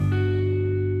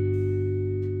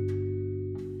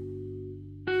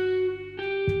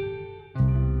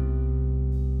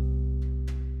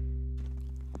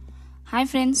Hi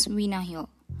friends, Veena here.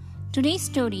 Today's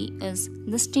story is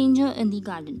The Stranger in the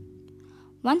Garden.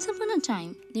 Once upon a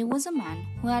time, there was a man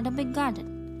who had a big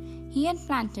garden. He had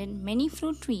planted many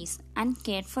fruit trees and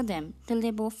cared for them till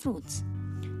they bore fruits.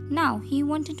 Now he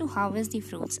wanted to harvest the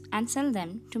fruits and sell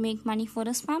them to make money for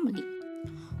his family.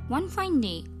 One fine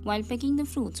day, while picking the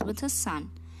fruits with his son,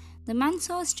 the man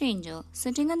saw a stranger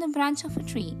sitting on the branch of a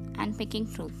tree and picking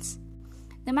fruits.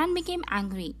 The man became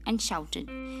angry and shouted,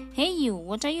 "Hey you,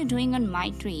 what are you doing on my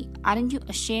tree? Aren't you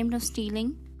ashamed of stealing?"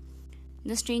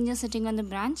 The stranger sitting on the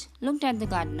branch looked at the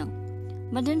gardener,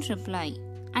 but didn't reply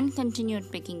and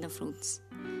continued picking the fruits.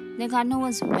 The gardener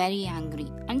was very angry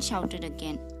and shouted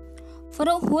again, "For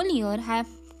a whole year I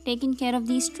have taken care of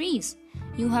these trees.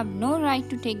 You have no right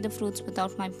to take the fruits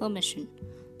without my permission,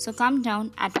 so come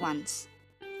down at once."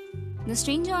 The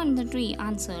stranger on the tree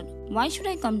answered, "Why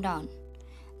should I come down?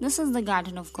 This is the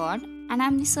garden of God, and I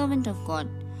am the servant of God,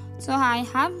 so I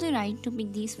have the right to pick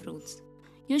these fruits.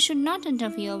 You should not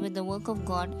interfere with the work of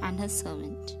God and His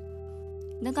servant."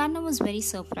 The gardener was very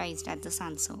surprised at this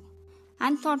answer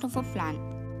and thought of a plan.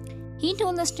 He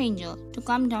told the stranger to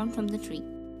come down from the tree.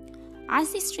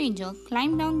 As the stranger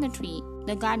climbed down the tree,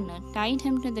 the gardener tied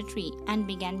him to the tree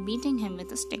and began beating him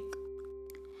with a stick.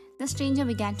 The stranger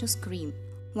began to scream,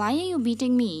 "Why are you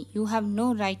beating me? You have no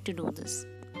right to do this."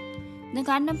 The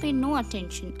gardener paid no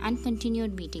attention and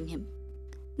continued beating him.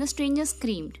 The stranger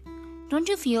screamed, "Don't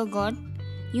you fear God?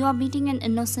 You are beating an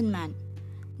innocent man."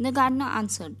 The gardener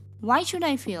answered, "Why should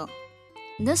I fear?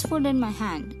 This food in my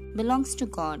hand belongs to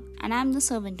God, and I am the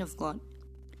servant of God.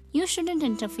 You shouldn't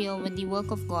interfere with the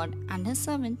work of God and His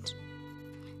servant."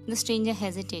 The stranger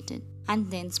hesitated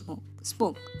and then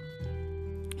spoke.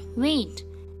 "Wait,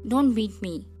 don't beat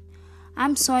me. I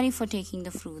am sorry for taking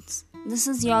the fruits. This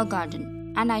is your garden,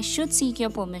 and I should seek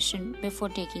your permission before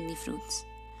taking the fruits.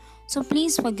 So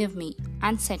please forgive me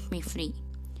and set me free."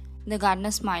 The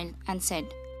gardener smiled and said,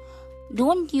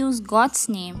 "Don't use God's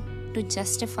name to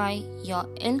justify your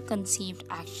ill-conceived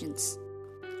actions."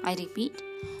 I repeat,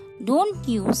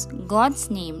 don't use God's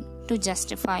name to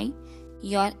justify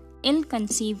your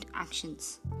ill-conceived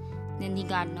actions. Then the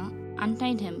gardener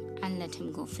untied him and let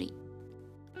him go free.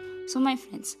 So my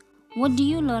friends, what do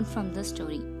you learn from this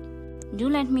story? Do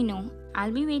let me know.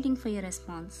 I'll be waiting for your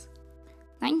response.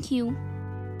 Thank you.